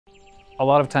A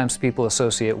lot of times people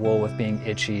associate wool with being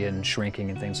itchy and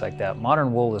shrinking and things like that.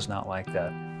 Modern wool is not like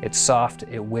that. It's soft,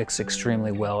 it wicks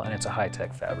extremely well, and it's a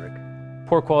high-tech fabric.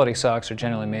 Poor quality socks are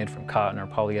generally made from cotton or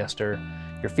polyester.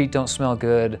 Your feet don't smell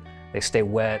good, they stay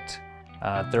wet,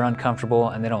 they're uncomfortable,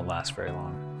 and they don't last very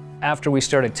long. After we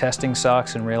started testing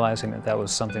socks and realizing that that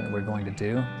was something that we're going to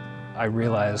do, I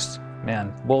realized,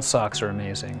 man, wool socks are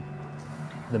amazing.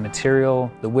 The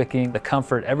material, the wicking, the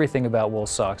comfort, everything about wool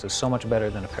socks is so much better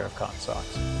than a pair of cotton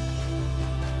socks.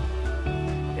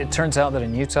 It turns out that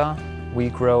in Utah, we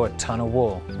grow a ton of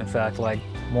wool. In fact, like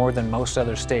more than most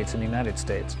other states in the United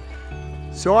States.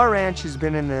 So our ranch has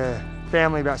been in the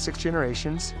family about 6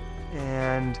 generations,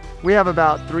 and we have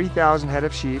about 3,000 head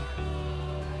of sheep.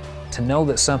 To know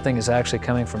that something is actually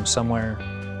coming from somewhere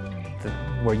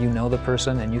where you know the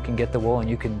person and you can get the wool and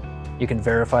you can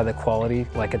verify the quality,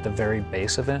 like at the very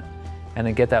base of it, and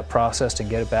then get that processed and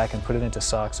get it back and put it into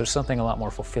socks. There's something a lot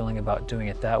more fulfilling about doing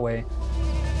it that way.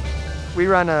 We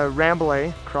run a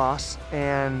Rambouillet cross,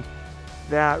 and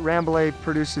that Rambouillet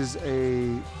produces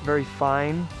a very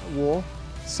fine wool.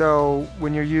 So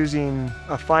when you're using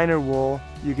a finer wool,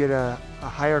 you get a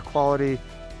higher quality,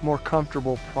 more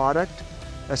comfortable product,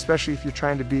 especially if you're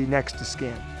trying to be next to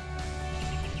skin.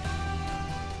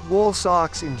 Wool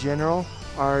socks in general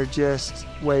are just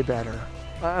way better.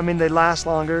 I mean, they last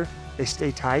longer, they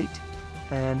stay tight,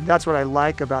 and that's what I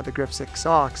like about the GRIP6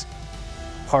 socks.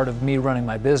 Part of me running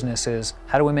my business is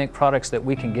how do we make products that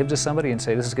we can give to somebody and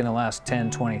say this is going to last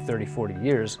 10, 20, 30, 40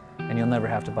 years and you'll never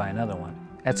have to buy another one.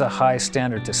 It's a high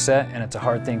standard to set and it's a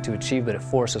hard thing to achieve, but it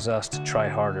forces us to try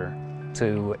harder,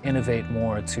 to innovate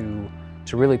more, to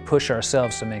really push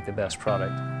ourselves to make the best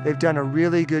product. They've done a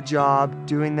really good job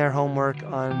doing their homework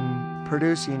on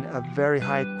producing a very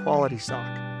high quality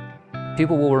sock.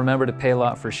 People will remember to pay a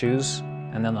lot for shoes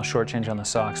and then they'll shortchange on the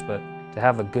socks, but to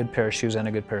have a good pair of shoes and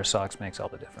a good pair of socks makes all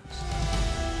the difference.